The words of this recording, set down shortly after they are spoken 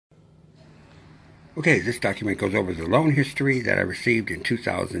Okay, this document goes over the loan history that I received in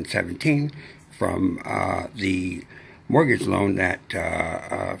 2017 from the mortgage loan that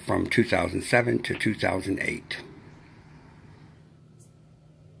from 2007 to 2008.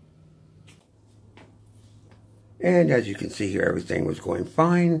 And as you can see here, everything was going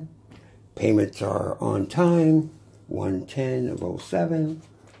fine. Payments are on time, 110 of 07.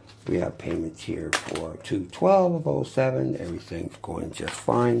 We have payments here for 212 of 07. Everything's going just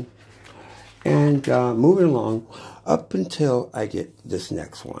fine. And moving along up until I get this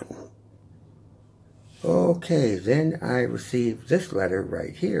next one. Okay, then I received this letter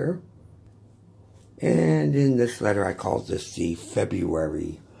right here. And in this letter, I called this the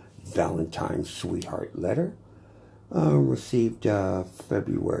February Valentine's Sweetheart letter. Received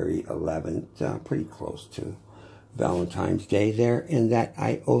February 11th, pretty close to Valentine's Day there, and that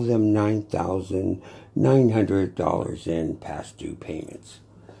I owe them $9,900 in past due payments.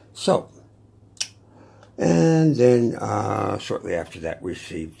 So, and then shortly after that,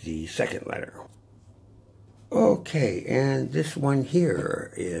 received the second letter. Okay, and this one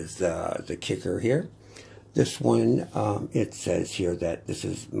here is the kicker here. This one, it says here that this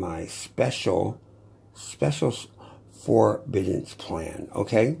is my special forbearance plan,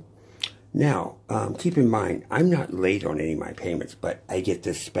 okay? Now, keep in mind, I'm not late on any of my payments, but I get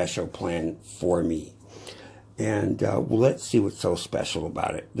this special plan for me. And well, let's see what's so special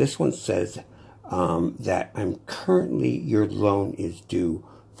about it. This one says that I'm currently, your loan is due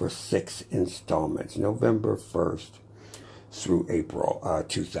for 6 installments, November 1st through April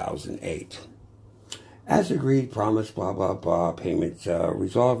 2008. As agreed, promise, blah, blah, blah, payments,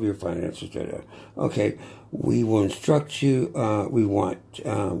 resolve your finances. Okay, we will instruct you, we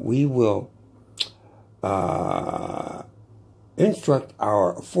will instruct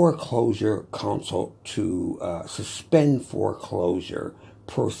our foreclosure counsel to suspend foreclosure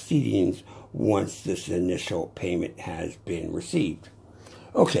proceedings once this initial payment has been received.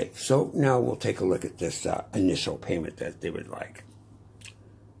 Okay, so now we'll take a look at this initial payment that they would like.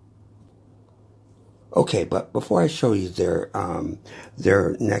 Okay, but before I show you their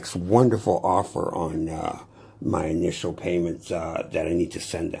next wonderful offer on my initial payments that I need to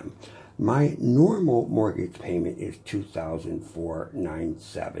send them, my normal mortgage payment is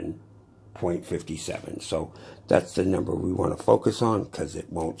 $2,497.57. So that's the number we want to focus on because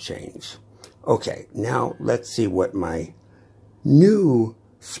it won't change. Okay, now let's see what my new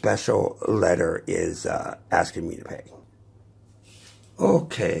special letter is asking me to pay.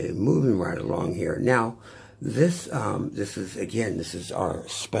 Okay, moving right along here. Now, this is our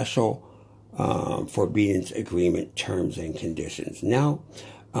special forbearance agreement terms and conditions. Now,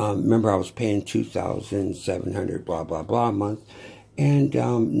 remember I was paying $2,700 blah blah blah a month, and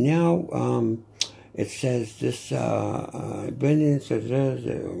now it says this your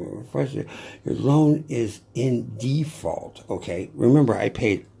loan is in default. Okay, remember I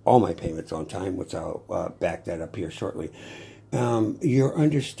paid all my payments on time, which I'll back that up here shortly. Your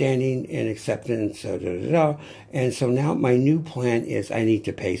understanding and acceptance, and so now my new plan is I need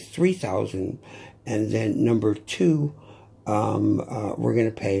to pay $3,000, and then number 2, we're going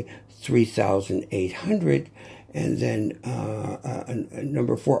to pay $3,800, and then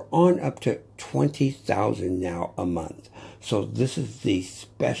number 4 on up to $20,000 now a month. So this is the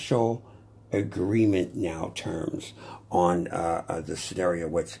special agreement now terms on the scenario,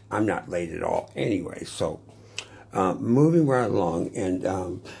 which I'm not late at all anyway. So. Moving right along, and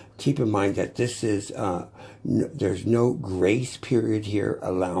keep in mind that this is, there's no grace period here,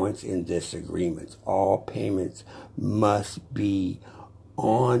 allowance in this agreement. All payments must be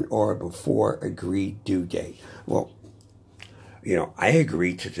on or before agreed due date. Well, you know, I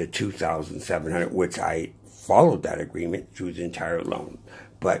agreed to the $2,700, which I followed that agreement through the entire loan.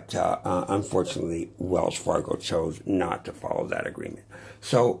 But unfortunately, Wells Fargo chose not to follow that agreement.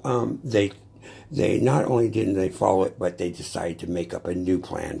 So they not only didn't they follow it, but they decided to make up a new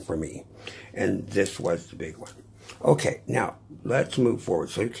plan for me. And this was the big one. Okay, now let's move forward.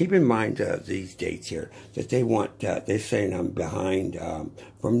 So keep in mind these dates here, that they want, they're saying I'm behind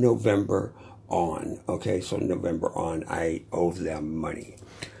from November on. Okay, so November on, I owe them money.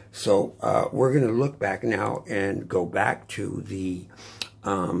 So we're going to look back now and go back to the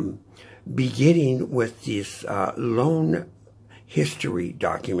beginning with this loan history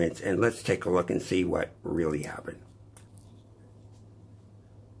documents, and let's take a look and see what really happened.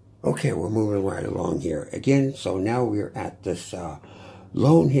 Okay, we're moving right along here again. So now we're at this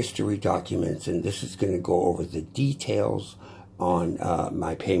loan history documents, and this is going to go over the details on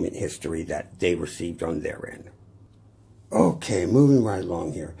my payment history that they received on their end. Okay, moving right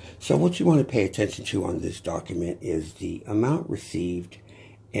along here. So what you want to pay attention to on this document is the amount received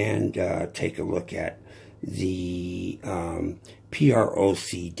and take a look at the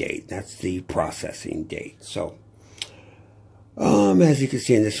PROC date. That's the processing date. So, as you can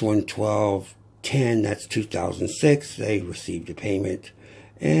see in this one, 12/10, that's 2006, they received a payment.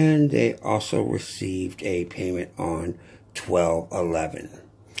 And they also received a payment on 12/11.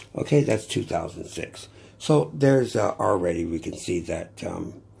 Okay, that's 2006. So there's already, we can see that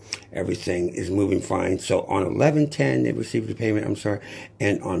everything is moving fine. So on 11/10, they received a payment,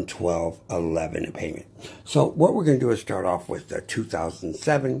 and on 12/11, a payment. So what we're going to do is start off with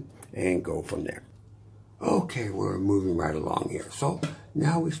 2007 and go from there. Okay, we're moving right along here. So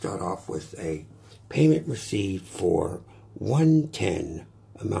now we start off with a payment received for 110,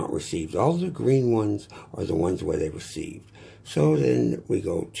 amount received. All the green ones are the ones where they received. So then we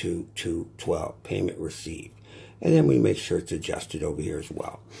go to 212, payment received. And then we make sure it's adjusted over here as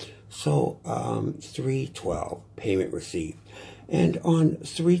well. So 312, payment received. And on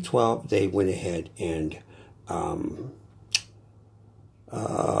 312, they went ahead and on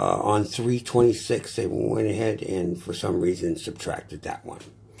 326, they went ahead and for some reason subtracted that one.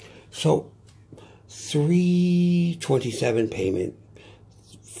 So 327 payment,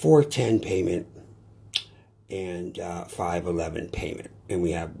 410 payment, and 511 payment. And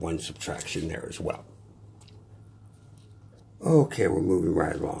we have one subtraction there as well. Okay, we're moving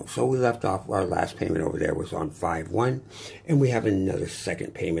right along. So we left off, our last payment over there was on 5/1, and we have another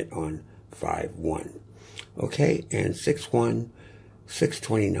second payment on 5/1. Okay, and 6/1,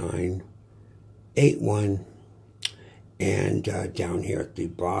 6/29, 8/1, and down here at the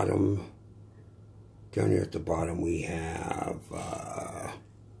bottom, we have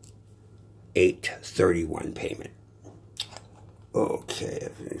 8/31 payment. Okay,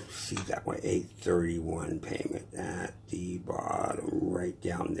 if you see that way, 8/31 payment at the bottom, right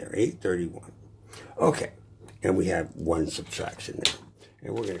down there, 8/31. Okay, and we have one subtraction there.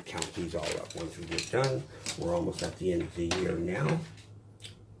 And we're going to count these all up once we get done. We're almost at the end of the year now.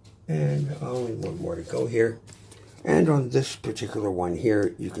 And only one more to go here. And on this particular one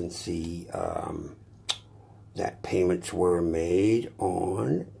here, you can see that payments were made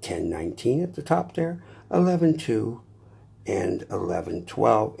on 10/19 at the top there, 11/2, and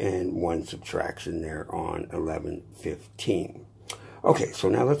 11/12, and one subtraction there on 11/15. Okay, so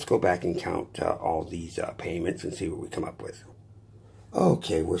now let's go back and count all these payments and see what we come up with.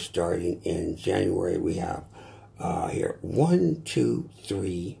 Okay, we're starting in January. We have here 1, 2,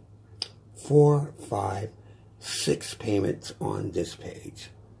 3, 4, 5, 6 payments on this page.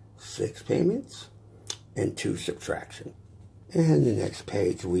 6 payments and 2 subtraction. And the next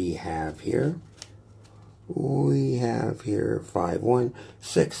page we have here 5/1,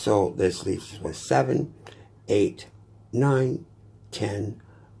 6, so this leaves us with 7, 8, 9, 10,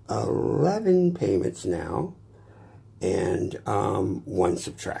 11 payments now, and 1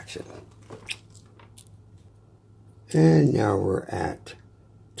 subtraction. And now we're at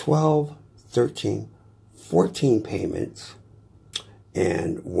 12, 13, 14 payments,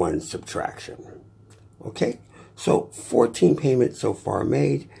 and 1 subtraction. Okay, so 14 payments so far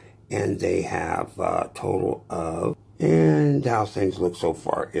made, and they have a total of, and how things look so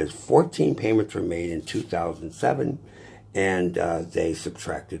far is 14 payments were made in 2007, and they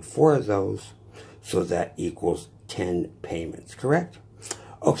subtracted 4 of those, so that equals 10 payments, correct?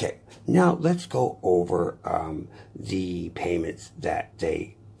 Okay, now let's go over the payments that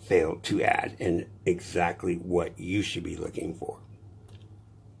they failed to add and exactly what you should be looking for.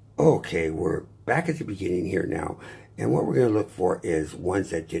 Okay, we're back at the beginning here now, and what we're going to look for is ones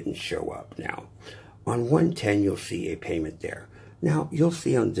that didn't show up. Now, on 110, you'll see a payment there. Now, you'll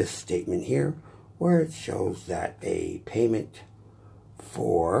see on this statement here where it shows that a payment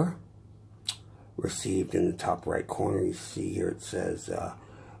for received in the top right corner. You see here it says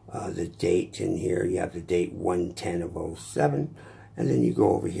the date in here. You have the date 1/10/07, and then you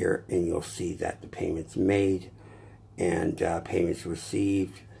go over here and you'll see that the payments made and payments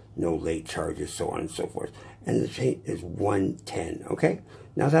received, no late charges, so on and so forth. And the date is 1/10. Okay,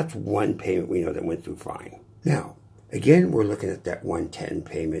 now that's one payment we know that went through fine. Now again, we're looking at that 110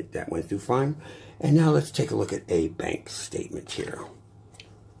 payment that went through fine, and now let's take a look at a bank statement here.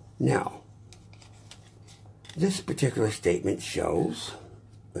 Now, this particular statement shows,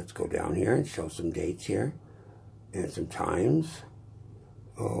 let's go down here and show some dates here and some times.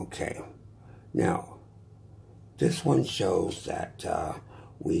 Okay, now this one shows that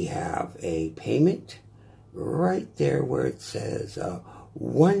we have a payment right there where it says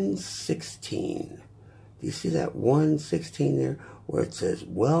 116. Do you see that 116 there where it says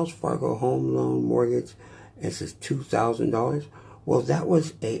Wells Fargo Home Loan Mortgage and it says $2,000? Well, that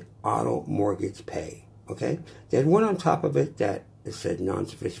was a auto mortgage pay. Okay, they had one on top of it that it said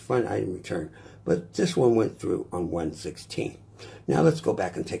non-sufficient fund item return. But this one went through on 1/16. Now let's go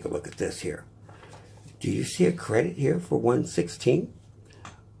back and take a look at this here. Do you see a credit here for 1/16?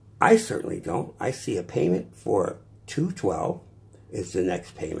 I certainly don't. I see a payment for 2/12 is the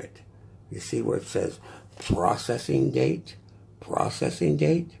next payment. You see where it says processing date? Processing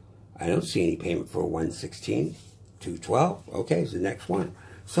date? I don't see any payment for 1/16. 2/12, okay, is the next one.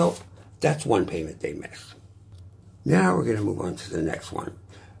 So that's one payment they missed. Now we're going to move on to the next one.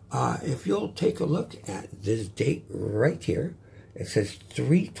 If you'll take a look at this date right here, it says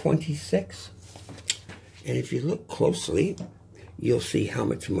 3/26. And if you look closely, you'll see how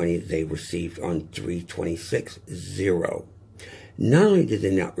much money they received on 3/26, 0. Not only did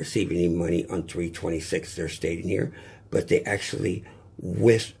they not receive any money on 3/26, they're stating here, but they actually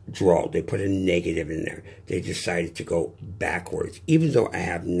withdraw. They put a negative in there. They decided to go backwards, even though I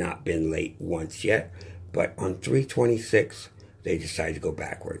have not been late once yet. But on 3/26, they decided to go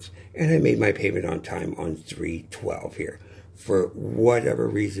backwards. And I made my payment on time on 3/12 here. For whatever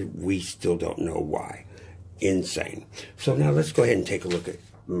reason, we still don't know why. Insane. So now let's go ahead and take a look at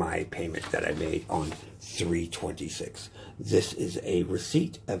my payment that I made on 3/26. This is a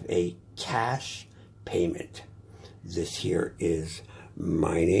receipt of a cash payment. This here is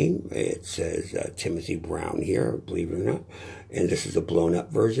my name. It says Timothy Brown here, believe it or not. And this is a blown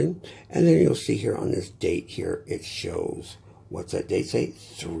up version. And then you'll see here on this date here, it shows, what's that date say?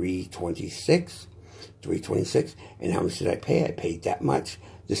 3/26. 3/26. And how much did I pay? I paid that much.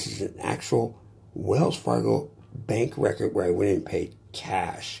 This is an actual Wells Fargo bank record where I went and paid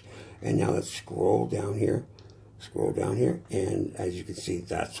cash. And now let's scroll down here. Scroll down here. And as you can see,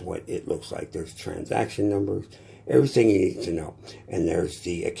 that's what it looks like. There's transaction numbers. Everything you need to know. And there's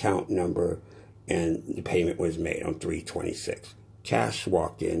the account number, and the payment was made on 3/26. Cash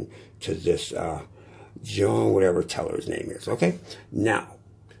walked in to this John, whatever teller's name is. Okay? Now,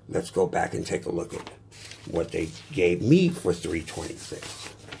 let's go back and take a look at what they gave me for 3/26.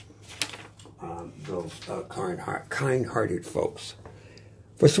 Those kind-hearted folks.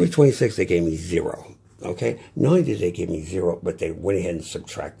 For 3/26, they gave me 0. Okay? Not only did they give me 0, but they went ahead and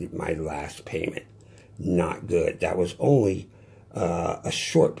subtracted my last payment. Not good. That was only a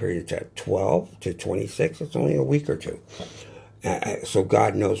short period of time, 12 to 26. It's only a week or two. So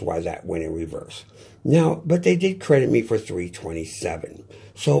God knows why that went in reverse. Now, but they did credit me for 3/27.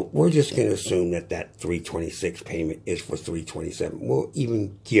 So we're just going to assume that that 3/26 payment is for 3/27. We'll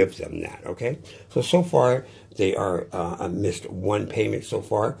even give them that, okay? So far, they are missed one payment so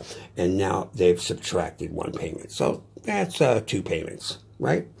far, and now they've subtracted one payment. So that's 2 payments,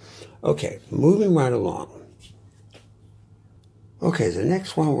 right? Okay, moving right along. Okay, the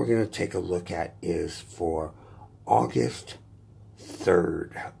next one we're going to take a look at is for August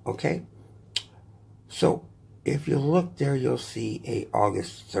 3rd, okay? So if you look there, you'll see a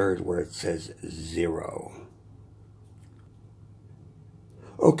August 3rd where it says 0.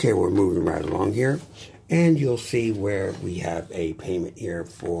 Okay, we're moving right along here. And you'll see where we have a payment here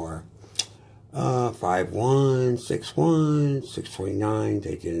for 5/1, 6/1, 6/29.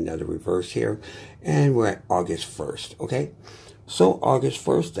 They did another reverse here. And we're at August 1st, okay? So August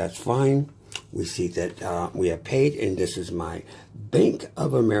 1st, that's fine. We see that we have paid, and this is my Bank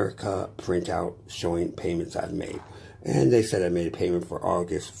of America printout showing payments I've made. And they said I made a payment for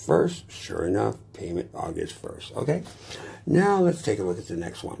August 1st. Sure enough, payment August 1st. Okay? Now let's take a look at the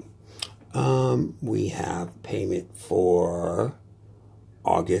next one. We have payment for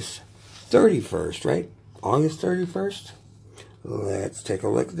August 31st, right? August 31st. Let's take a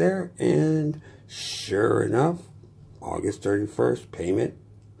look there. And sure enough, August 31st, payment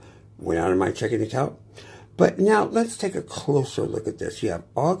went out of my checking account. But now let's take a closer look at this. You have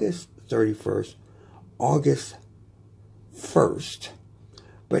August 31st, August 1st.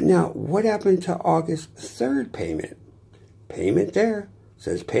 But now what happened to August 3rd payment? Payment there.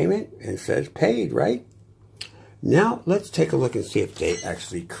 Says payment and says paid, right? Now let's take a look and see if they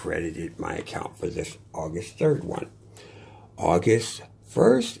actually credited my account for this August 3rd one. August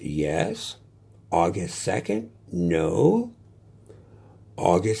 1st, yes. August 2nd, no.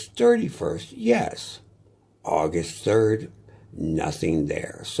 August 31st, yes. August 3rd, nothing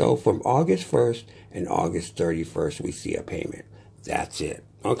there. So from August 1st and August 31st, we see a payment. That's it.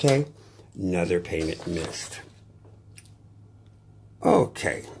 Okay? Another payment missed.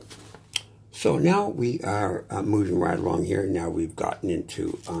 Okay. So now we are moving right along here. Now we've gotten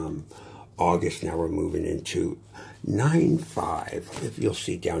into August. Now we're moving into 9/5. If you'll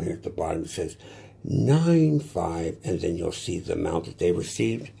see down here at the bottom, it says 9/5, and then you'll see the amount that they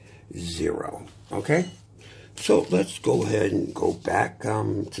received, 0. Okay? So let's go ahead and go back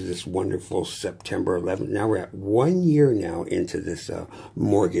to this wonderful September 11th. Now we're at 1 year now into this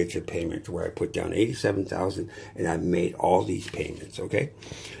mortgage payment where I put down $87,000 and I've made all these payments, okay?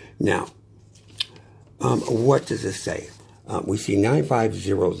 Now, what does this say? We see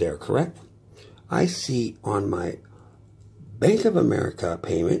 950 there, correct? I see on my Bank of America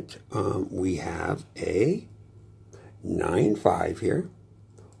payment, we have a 95 here,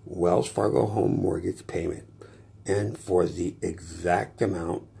 Wells Fargo home mortgage payment, and for the exact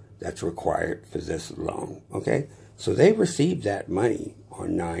amount that's required for this loan, okay? So they received that money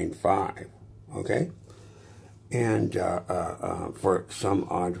on 9/5, okay? And for some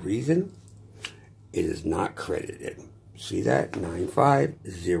odd reason, it is not credited. See that? 950.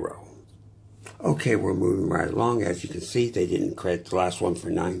 Okay, we're moving right along. As you can see, they didn't credit the last one for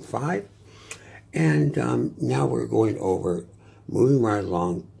 9/5. And now we're going over, moving right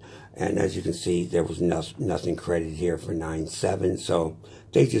along. And as you can see, there was nothing credited here for 9/7. So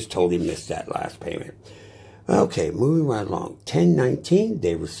they just totally missed that last payment. Okay, moving right along. 10/19,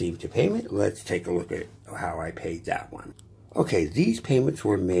 they received a payment. Let's take a look at how I paid that one. Okay, these payments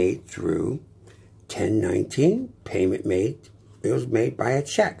were made through 10/19. Payment made, it was made by a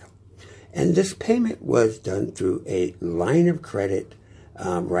check. And this payment was done through a line of credit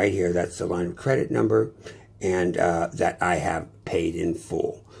right here. That's the line of credit number, and that I have paid in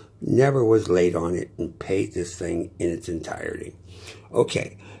full. Never was late on it and paid this thing in its entirety.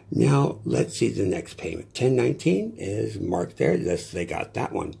 Okay, now let's see the next payment. 10/19 is marked there. Yes, they got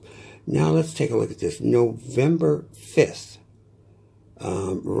that one. Now let's take a look at this. November 5th.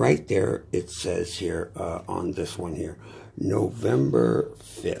 Right there, it says here on this one here, November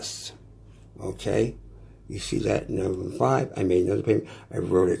 5th. Okay, you see that, November 5, I made another payment. I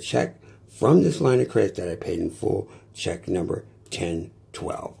wrote a check from this line of credit that I paid in full, check number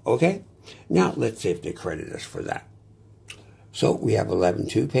 1012. Okay, now let's see if they credit us for that. So we have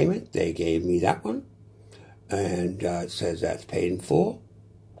 11/2 payment. They gave me that one, and it says that's paid in full.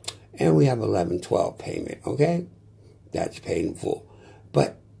 And we have 11/12 payment. Okay, that's paid in full.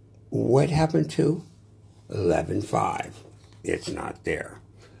 But what happened to 11/5? It's not there.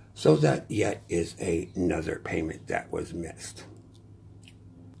 So that yet is another payment that was missed.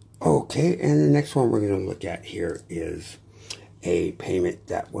 Okay, and the next one we're going to look at here is a payment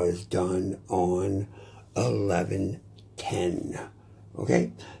that was done on 11/10.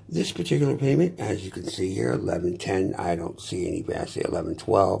 Okay, this particular payment, as you can see here, 11/10. I don't see anybody. I see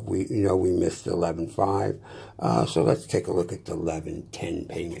 11/12. We missed 11/5. So let's take a look at the 11/10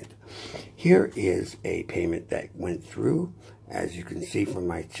 payment. Here is a payment that went through, as you can see from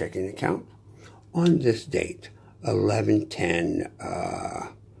my checking account, on this date, 11/10.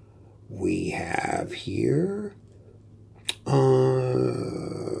 We have here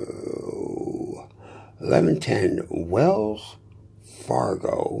 11/10 Wells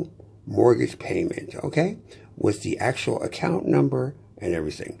Fargo mortgage payment, okay, with the actual account number and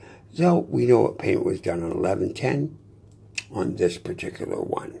everything. So we know what payment was done on 11/10 on this particular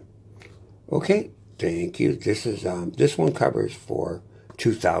one. Okay, thank you. This is this one covers for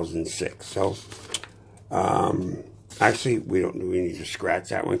 2006. So actually we need to scratch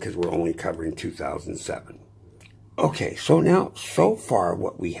that one because we're only covering 2007. Okay, so now so far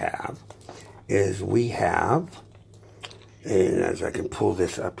what we have is we have, and as I can pull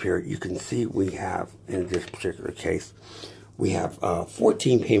this up here, you can see we have, in this particular case, we have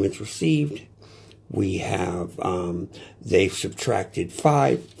 14 payments received. We have, they've subtracted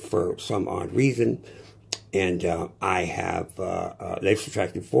 5 for some odd reason. And I have, they've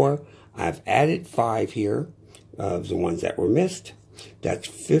subtracted 4. I've added 5 here of the ones that were missed. That's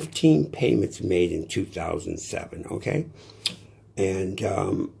 15 payments made in 2007, okay? And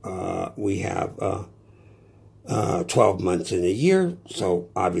we have 12 months in a year, so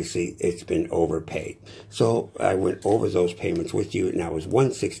obviously it's been overpaid. So I went over those payments with you, and that was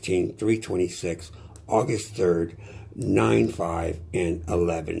 1/16, 3/26, August 3rd, 9/5, and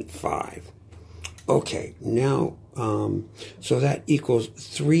 11/5. Okay, now, so that equals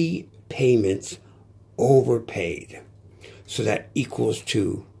 3 payments overpaid. So that equals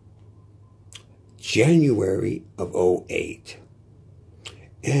to January of 08.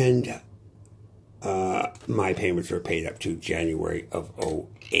 And my payments were paid up to January of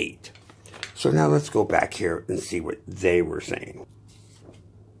 08. So now let's go back here and see what they were saying.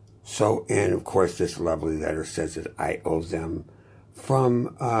 So, and of course this lovely letter says that I owe them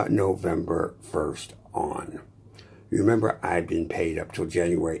from November 1st on. Remember, I've been paid up till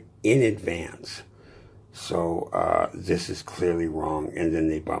January in advance. So this is clearly wrong, and then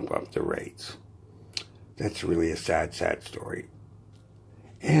they bump up the rates. That's really a sad, sad story.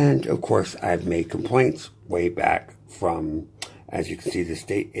 And, of course, I've made complaints way back from, as you can see, this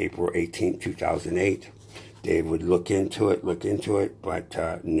date, April 18, 2008. Dave would look into it,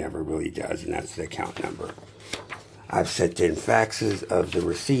 but never really does, and that's the account number. I've sent in faxes of the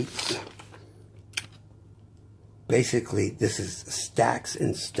receipts. Basically, this is stacks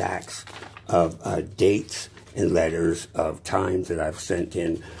and stacks of dates and letters of times that I've sent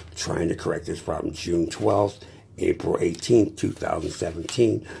in trying to correct this problem. June 12th, April 18th,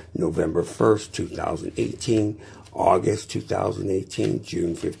 2017, November 1st, 2018, August 2018,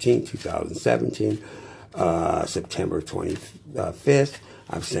 June 15th, 2017, September 25th.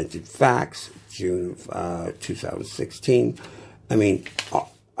 I've sent it fax, June of 2016. I mean,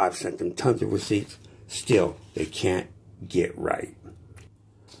 I've sent them tons of receipts. Still, they can't get right.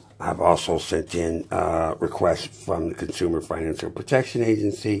 I've also sent in requests from the Consumer Financial Protection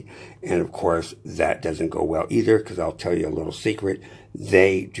Agency, and of course, that doesn't go well either, because I'll tell you a little secret.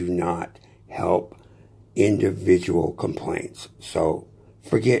 They do not help individual complaints. So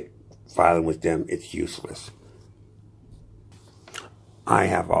forget filing with them. It's useless. I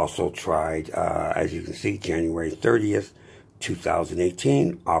have also tried, as you can see, January 30th,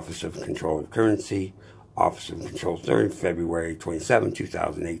 2018, Office of Control of Currency, Office of Control 3rd, February 27,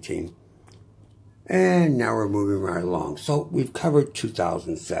 2018. And now we're moving right along. So we've covered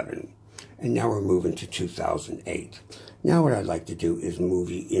 2007, and now we're moving to 2008. Now what I'd like to do is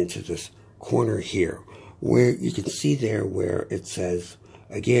move you into this corner here, where you can see there where it says,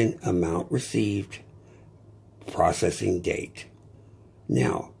 again, amount received, processing date.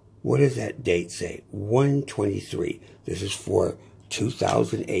 Now, what does that date say? 1/23. This is for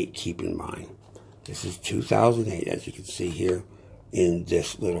 2008, keep in mind. This is 2008, as you can see here in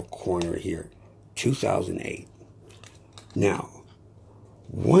this little corner here. 2008. Now,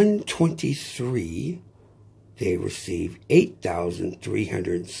 1/23, they received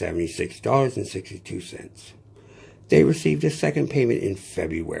 $8,376.62. They received a second payment in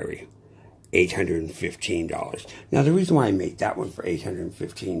February, $815. Now, the reason why I made that one for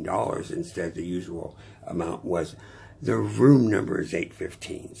 $815 instead of the usual amount was the room number is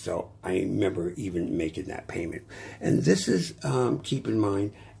 815. So I remember even making that payment. And this is, keep in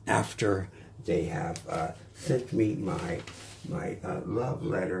mind, after they have sent me my love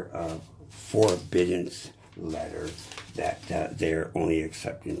letter of forbiddance letter that they're only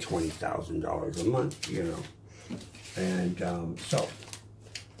accepting $20,000 a month, you know. And so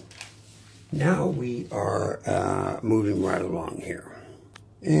now we are moving right along here.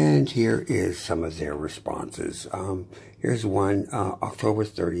 And here is some of their responses. Here's one, October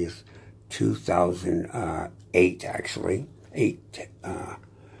 30th, 2008, actually. It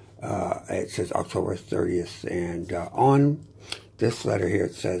says October 30th, and on this letter here,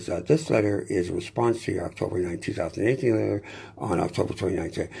 it says, this letter is a response to your October 9, 2018 letter on October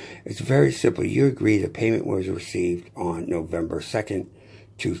 29th. It's very simple. You agree the payment was received on November 2nd,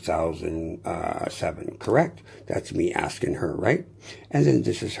 2007, correct? That's me asking her, right? And then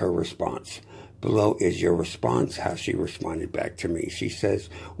this is her response. Below is your response, how she responded back to me. She says,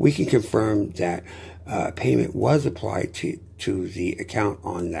 we can confirm that payment was applied to the account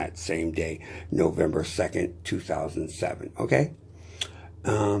on that same day, November 2nd, 2007, okay?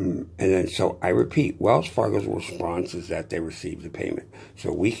 And then, so I repeat, Wells Fargo's response is that they received the payment.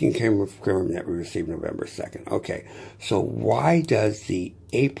 So we can confirm that we received November 2nd. Okay, so why does the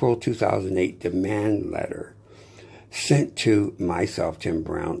April 2008 demand letter sent to myself, Tim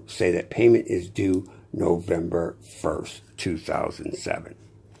Brown, say that payment is due November 1st, 2007?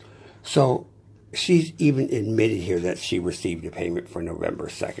 So she's even admitted here that she received a payment for November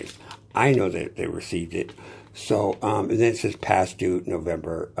 2nd. I know that they received it. So, and then it says past due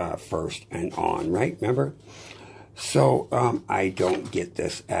November 1st and on, right? Remember? So, I don't get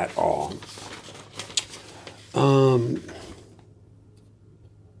this at all.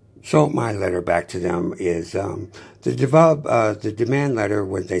 So my letter back to them is, the demand letter,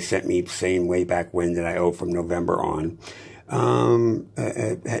 when they sent me saying way back when that I owe from November on,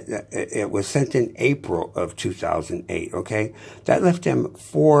 it was sent in April of 2008, okay? That left them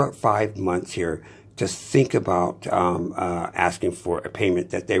 4 or 5 months here to think about asking for a payment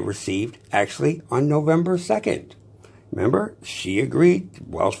that they received actually on November 2nd. Remember, she agreed,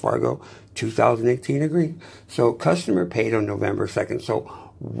 Wells Fargo, 2018 agreed. So customer paid on November 2nd. So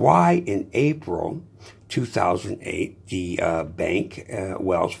why in April 2008, the bank,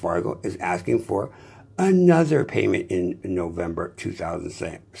 Wells Fargo, is asking for another payment in November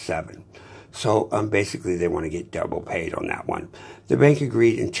 2007? So basically, they want to get double paid on that one. The bank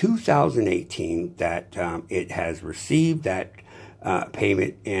agreed in 2018 that it has received that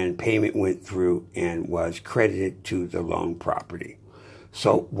payment, and payment went through and was credited to the loan property.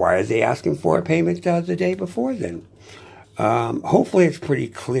 So why are they asking for a payment the day before then? Hopefully it's pretty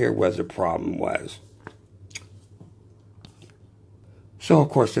clear what the problem was. So, of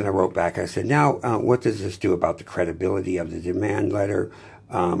course, then I wrote back. I said, now, what does this do about the credibility of the demand letter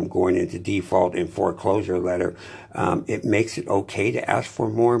going into default and foreclosure letter? It makes it okay to ask for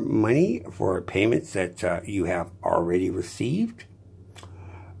more money for payments that you have already received?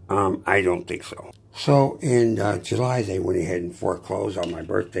 I don't think so. So, in July, they went ahead and foreclosed on my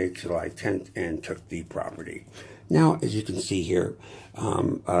birthday, July 10th, and took the property. Now, as you can see here,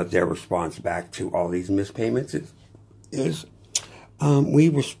 their response back to all these missed payments is we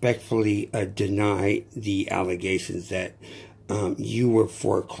respectfully deny the allegations that you were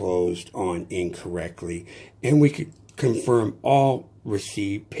foreclosed on incorrectly, and we could confirm all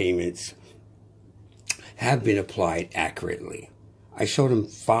received payments have been applied accurately. I showed them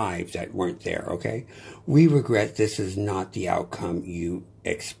 5 that weren't there, okay? We regret this is not the outcome you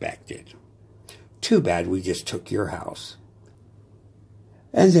expected. Too bad we just took your house.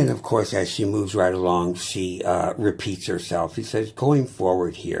 And then, of course, as she moves right along, she repeats herself. She says, going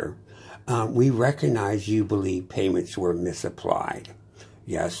forward here, we recognize you believe payments were misapplied.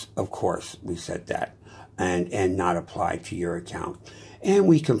 Yes, of course, we said that. And not applied to your account. And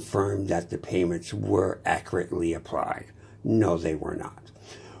we confirmed that the payments were accurately applied. No, they were not.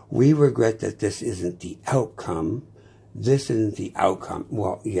 We regret that this isn't the outcome. This isn't the outcome.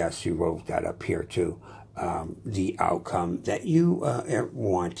 Well, yes, you wrote that up here too. The outcome that you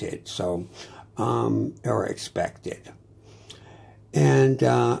wanted, so or expected. And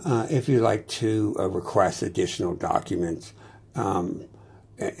if you'd like to request additional documents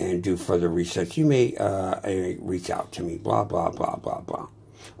and do further research, you may reach out to me. Blah blah blah blah blah.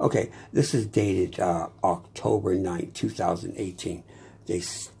 Okay, this is dated October 9th, 2018. They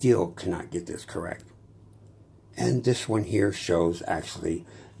still cannot get this correct. And this one here shows actually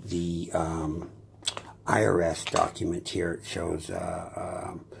the IRS document here. It shows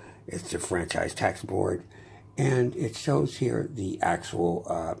it's the Franchise Tax Board, and it shows here the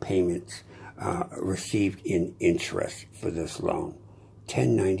actual payments received in interest for this loan.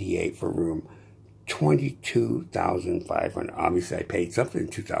 $1098 for room, $22,500. Obviously, I paid something in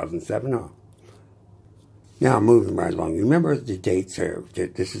 2007. Huh? Now, moving right along. Remember the dates here.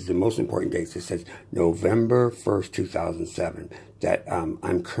 This is the most important dates. It says November 1st, 2007. That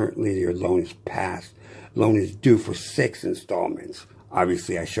I'm currently, your loan is passed. Loan is due for 6 installments.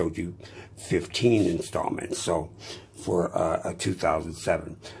 Obviously, I showed you 15 installments. So, for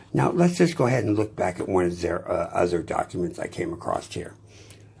 2007. Now, let's just go ahead and look back at one of their other documents I came across here.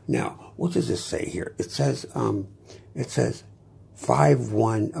 Now, what does this say here? It says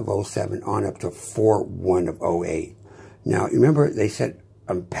 5/1 of 07 on up to 4/1 of 08. Now, remember, they said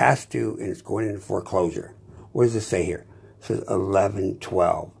I'm past due and it's going into foreclosure. What does it say here? It says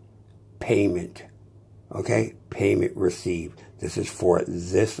 11/12 payment. Okay, payment received. This is for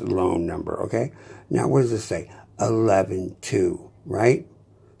this loan number. Okay, now what does it say? 11/2, right?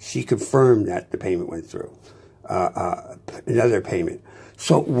 She confirmed that the payment went through. Another payment.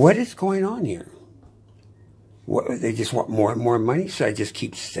 So what is going on here? What, they just want more and more money? So I just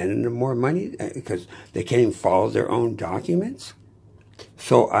keep sending them more money because they can't even follow their own documents?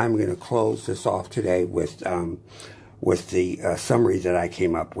 So I'm going to close this off today with the summary that I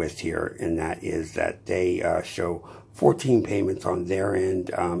came up with here, and that is that they show 14 payments on their end,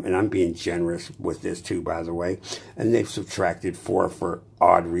 and I'm being generous with this too, by the way, and they've subtracted 4 for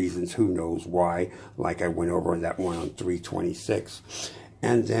odd reasons, who knows why, like I went over that one on 326,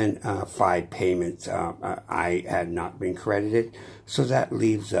 and then 5 payments I had not been credited, so that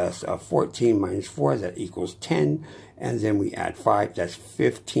leaves us 14 minus 4, that equals 10, and then we add 5, that's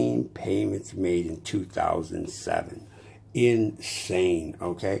 15 payments made in 2007. Insane,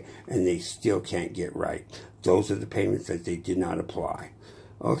 okay? And they still can't get right. Those are the payments that they did not apply,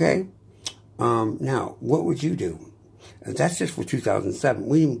 okay? Now, what would you do? That's just for 2007.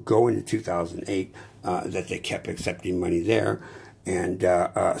 We didn't go into 2008 that they kept accepting money there, and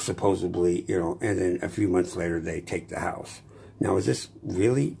supposedly, you know, and then a few months later they take the house. Now, is this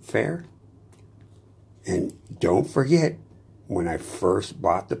really fair? And don't forget, when I first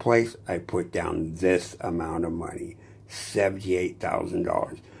bought the place, I put down this amount of money.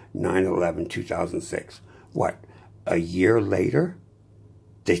 $78,000, 9/11/2006. What? A year later,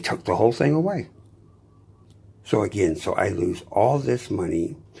 they took the whole thing away. So again, so I lose all this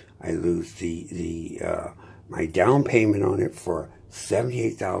money. I lose my down payment on it for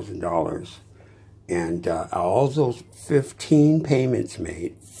 $78,000, and all those 15 payments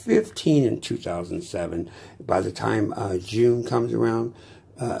made, 15 in 2007. By the time June comes around.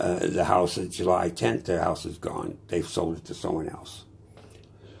 The house is July 10th, the house is gone. They've sold it to someone else.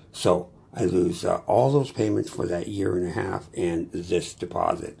 So I lose all those payments for that year and a half and this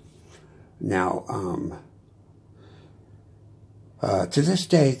deposit. Now, to this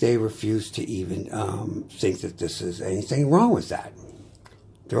day, they refuse to even think that this is anything wrong with that.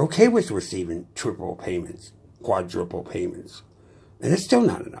 They're okay with receiving triple payments, quadruple payments, and it's still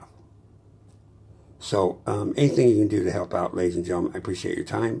not enough. So anything you can do to help out, ladies and gentlemen, I appreciate your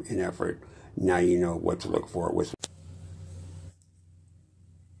time and effort. Now you know what to look for with